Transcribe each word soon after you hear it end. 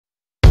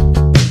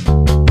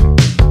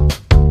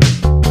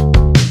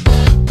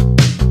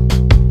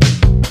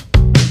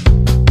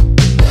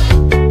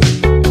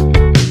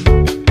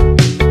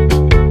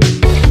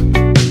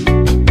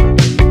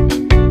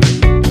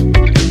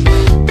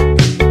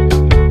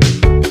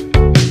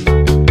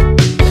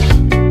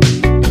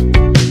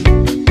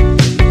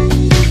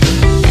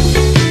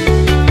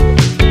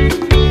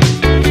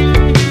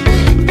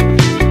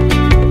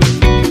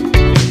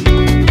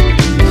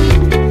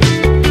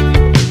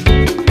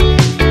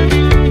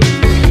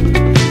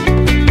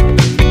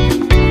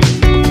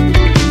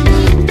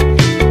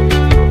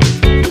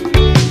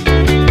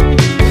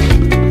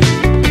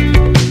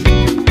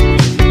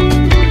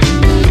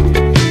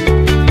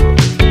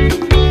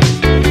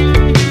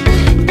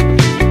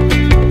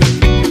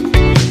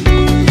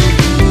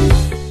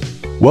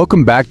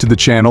Welcome back to the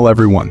channel,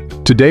 everyone.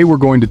 Today we're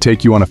going to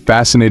take you on a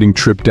fascinating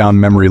trip down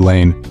memory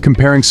lane,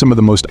 comparing some of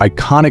the most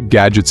iconic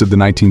gadgets of the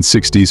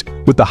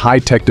 1960s with the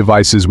high-tech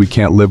devices we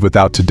can't live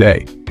without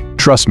today.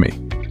 Trust me,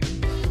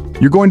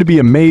 you're going to be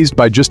amazed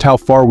by just how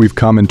far we've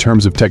come in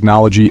terms of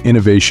technology,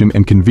 innovation,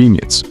 and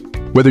convenience.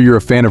 Whether you're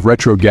a fan of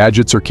retro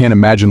gadgets or can't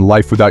imagine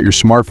life without your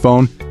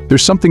smartphone,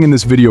 there's something in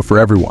this video for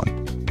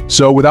everyone.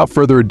 So without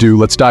further ado,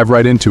 let's dive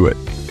right into it.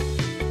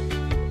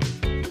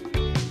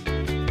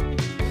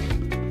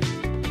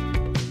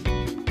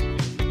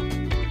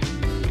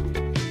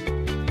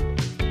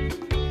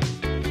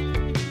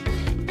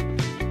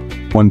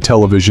 One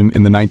television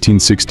in the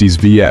 1960s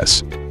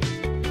vs.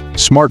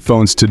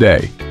 Smartphones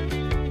today.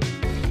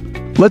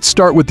 Let's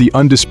start with the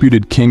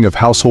undisputed king of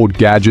household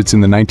gadgets in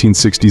the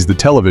 1960s, the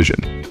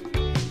television.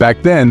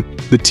 Back then,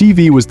 the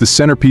TV was the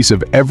centerpiece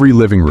of every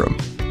living room.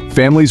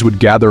 Families would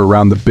gather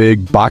around the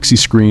big, boxy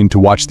screen to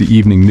watch the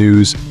evening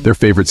news, their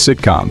favorite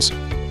sitcoms,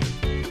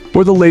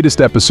 or the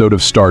latest episode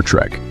of Star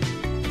Trek.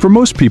 For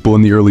most people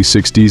in the early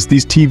 60s,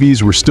 these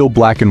TVs were still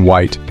black and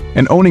white,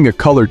 and owning a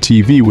color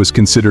TV was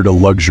considered a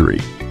luxury.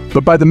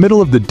 But by the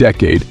middle of the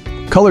decade,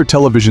 color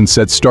television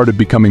sets started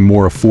becoming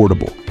more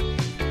affordable,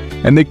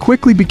 and they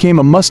quickly became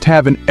a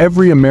must-have in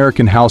every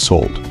American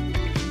household.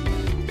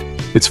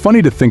 It's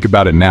funny to think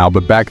about it now,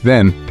 but back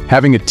then,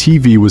 having a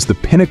TV was the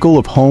pinnacle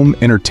of home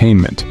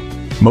entertainment.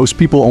 Most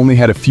people only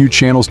had a few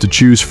channels to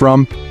choose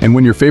from, and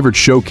when your favorite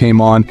show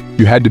came on,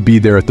 you had to be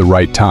there at the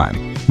right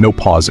time. No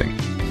pausing.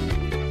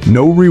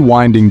 No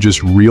rewinding,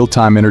 just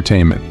real-time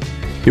entertainment.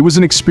 It was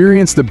an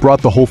experience that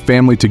brought the whole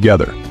family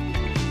together.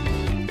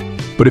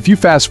 But if you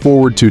fast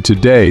forward to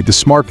today, the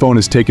smartphone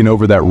has taken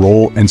over that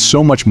role and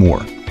so much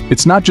more.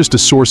 It's not just a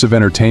source of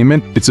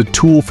entertainment, it's a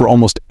tool for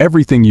almost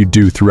everything you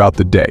do throughout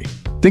the day.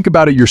 Think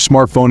about it, your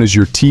smartphone is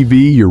your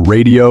TV, your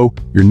radio,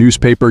 your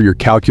newspaper, your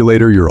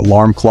calculator, your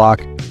alarm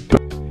clock,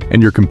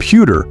 and your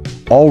computer,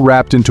 all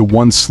wrapped into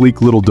one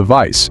sleek little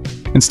device.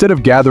 Instead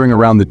of gathering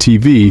around the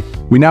TV,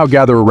 we now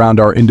gather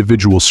around our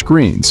individual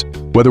screens,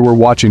 whether we're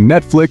watching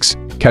Netflix,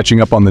 catching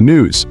up on the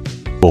news,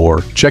 or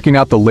checking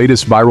out the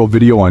latest viral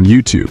video on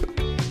YouTube.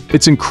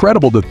 It's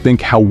incredible to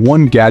think how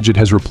one gadget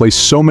has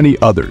replaced so many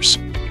others.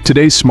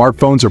 Today's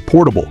smartphones are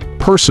portable,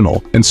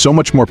 personal, and so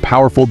much more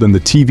powerful than the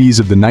TVs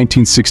of the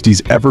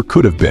 1960s ever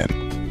could have been.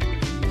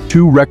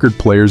 2 record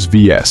players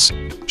vs.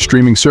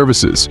 streaming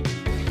services.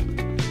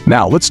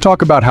 Now, let's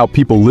talk about how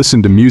people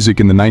listened to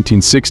music in the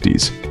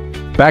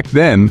 1960s. Back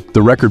then,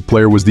 the record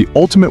player was the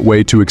ultimate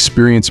way to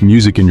experience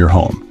music in your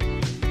home.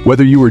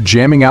 Whether you were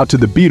jamming out to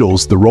the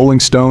Beatles, the Rolling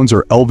Stones,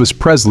 or Elvis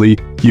Presley,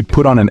 you'd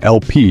put on an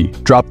LP,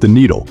 drop the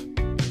needle,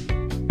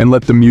 and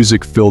let the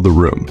music fill the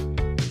room.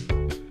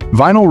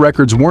 Vinyl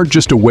records weren't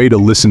just a way to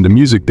listen to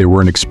music, they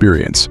were an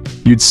experience.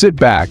 You'd sit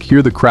back,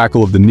 hear the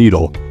crackle of the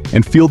needle,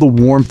 and feel the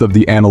warmth of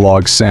the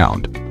analog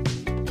sound.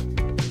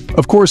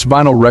 Of course,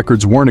 vinyl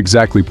records weren't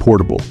exactly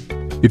portable.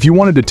 If you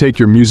wanted to take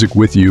your music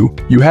with you,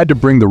 you had to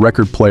bring the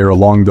record player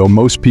along, though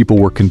most people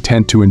were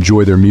content to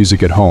enjoy their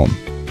music at home.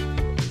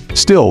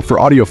 Still, for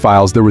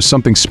audiophiles, there was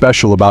something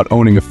special about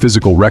owning a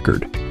physical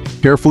record,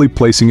 carefully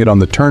placing it on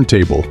the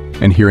turntable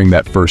and hearing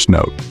that first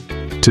note.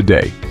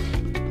 Today,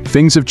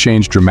 things have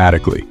changed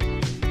dramatically.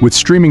 With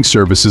streaming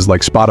services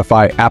like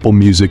Spotify, Apple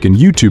Music, and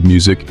YouTube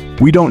Music,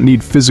 we don't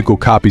need physical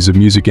copies of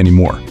music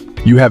anymore.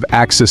 You have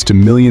access to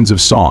millions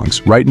of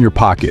songs right in your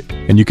pocket,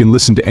 and you can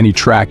listen to any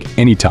track,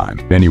 anytime,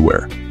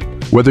 anywhere.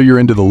 Whether you're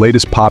into the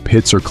latest pop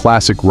hits or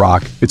classic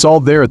rock, it's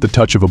all there at the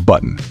touch of a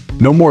button.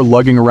 No more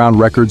lugging around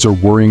records or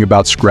worrying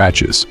about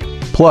scratches.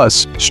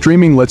 Plus,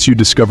 streaming lets you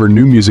discover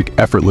new music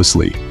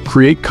effortlessly,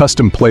 create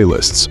custom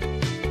playlists,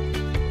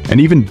 and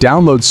even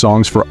download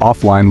songs for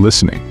offline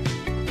listening.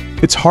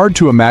 It's hard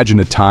to imagine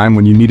a time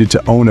when you needed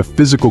to own a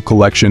physical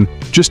collection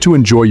just to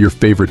enjoy your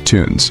favorite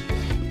tunes.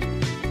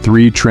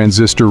 3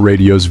 transistor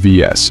radios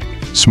vs.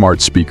 smart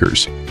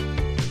speakers.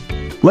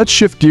 Let's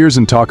shift gears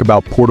and talk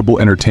about portable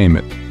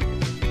entertainment.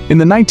 In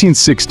the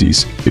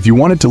 1960s, if you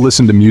wanted to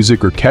listen to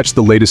music or catch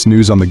the latest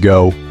news on the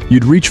go,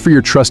 you'd reach for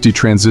your trusty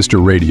transistor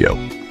radio.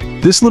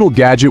 This little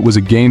gadget was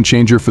a game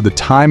changer for the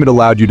time. It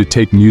allowed you to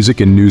take music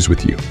and news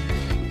with you,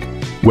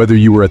 whether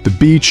you were at the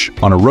beach,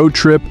 on a road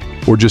trip,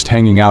 or just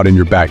hanging out in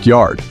your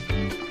backyard.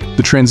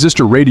 The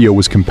transistor radio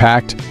was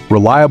compact,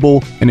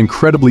 reliable, and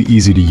incredibly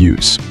easy to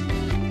use.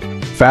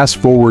 Fast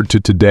forward to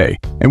today,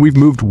 and we've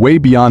moved way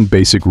beyond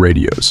basic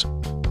radios.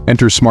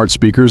 Enter smart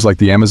speakers like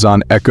the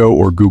Amazon Echo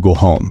or Google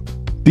Home.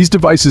 These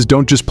devices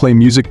don't just play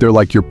music, they're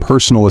like your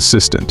personal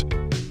assistant.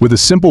 With a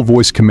simple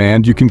voice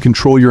command, you can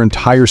control your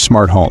entire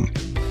smart home,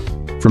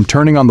 from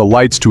turning on the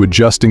lights to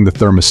adjusting the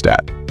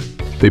thermostat.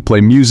 They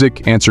play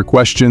music, answer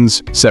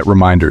questions, set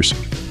reminders,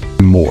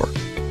 and more.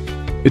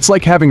 It's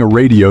like having a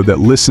radio that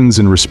listens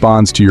and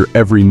responds to your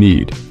every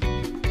need.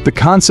 The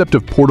concept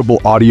of portable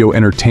audio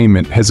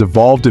entertainment has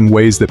evolved in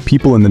ways that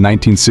people in the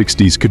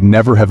 1960s could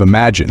never have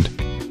imagined.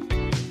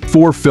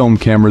 4 film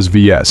cameras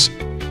vs.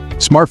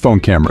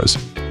 smartphone cameras.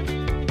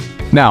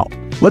 Now,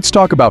 let's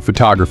talk about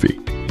photography.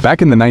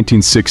 Back in the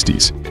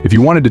 1960s, if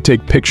you wanted to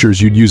take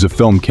pictures, you'd use a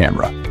film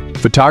camera.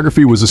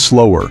 Photography was a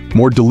slower,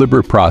 more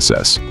deliberate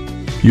process.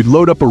 You'd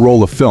load up a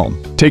roll of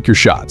film, take your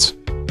shots,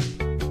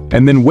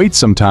 and then wait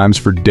sometimes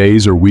for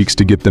days or weeks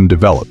to get them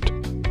developed.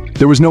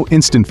 There was no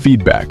instant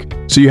feedback,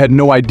 so you had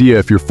no idea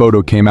if your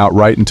photo came out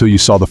right until you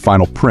saw the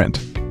final print.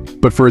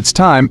 But for its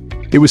time,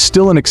 it was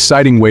still an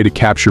exciting way to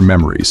capture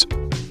memories.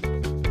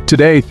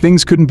 Today,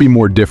 things couldn't be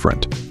more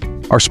different.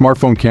 Our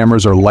smartphone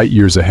cameras are light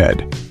years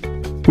ahead.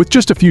 With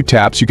just a few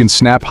taps, you can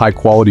snap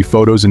high-quality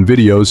photos and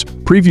videos,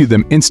 preview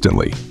them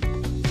instantly,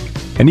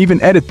 and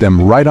even edit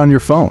them right on your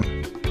phone.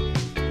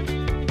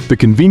 The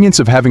convenience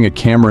of having a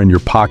camera in your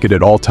pocket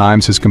at all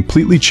times has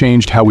completely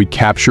changed how we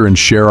capture and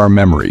share our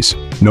memories.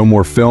 No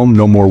more film,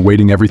 no more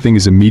waiting, everything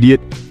is immediate,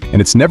 and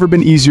it's never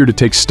been easier to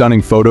take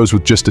stunning photos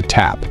with just a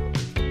tap.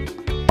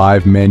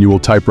 Live manual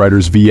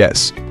typewriters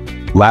vs.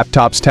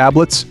 laptops,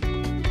 tablets.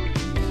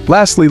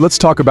 Lastly, let's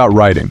talk about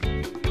writing.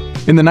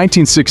 In the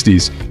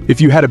 1960s, if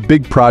you had a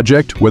big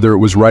project, whether it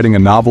was writing a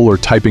novel or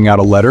typing out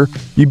a letter,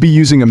 you'd be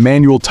using a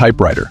manual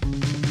typewriter.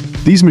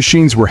 These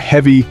machines were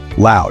heavy,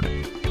 loud,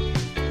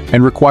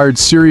 and required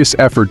serious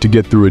effort to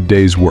get through a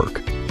day's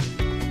work.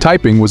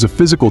 Typing was a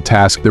physical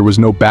task. There was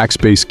no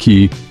backspace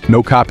key,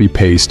 no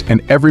copy-paste,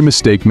 and every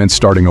mistake meant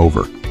starting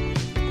over.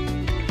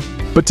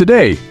 But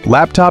today,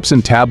 laptops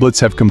and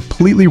tablets have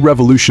completely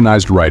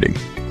revolutionized writing.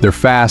 They're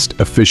fast,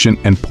 efficient,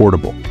 and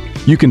portable.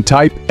 You can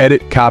type,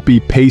 edit,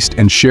 copy, paste,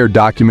 and share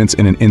documents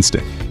in an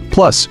instant.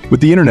 Plus, with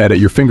the internet at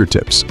your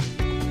fingertips,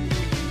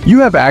 you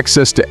have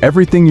access to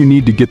everything you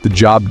need to get the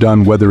job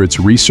done, whether it's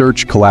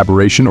research,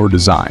 collaboration, or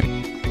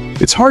design.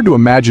 It's hard to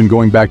imagine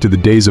going back to the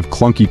days of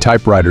clunky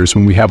typewriters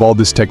when we have all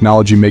this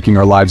technology making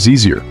our lives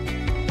easier.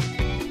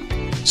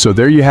 So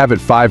there you have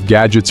it, 5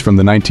 gadgets from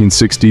the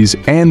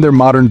 1960s and their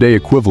modern-day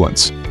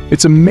equivalents.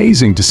 It's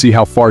amazing to see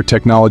how far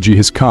technology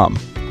has come,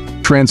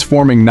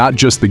 transforming not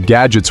just the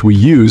gadgets we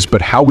use,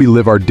 but how we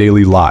live our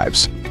daily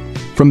lives.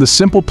 From the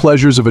simple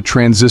pleasures of a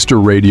transistor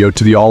radio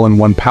to the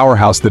all-in-one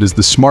powerhouse that is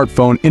the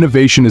smartphone,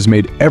 innovation has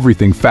made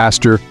everything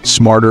faster,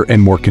 smarter,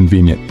 and more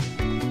convenient.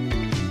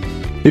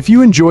 If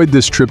you enjoyed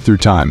this trip through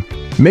time,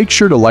 make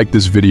sure to like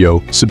this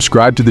video,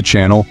 subscribe to the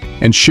channel,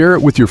 and share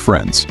it with your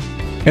friends.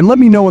 And let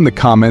me know in the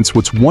comments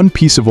what's one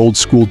piece of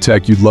old-school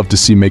tech you'd love to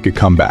see make a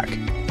comeback.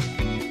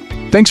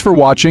 Thanks for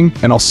watching,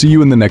 and I'll see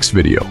you in the next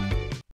video.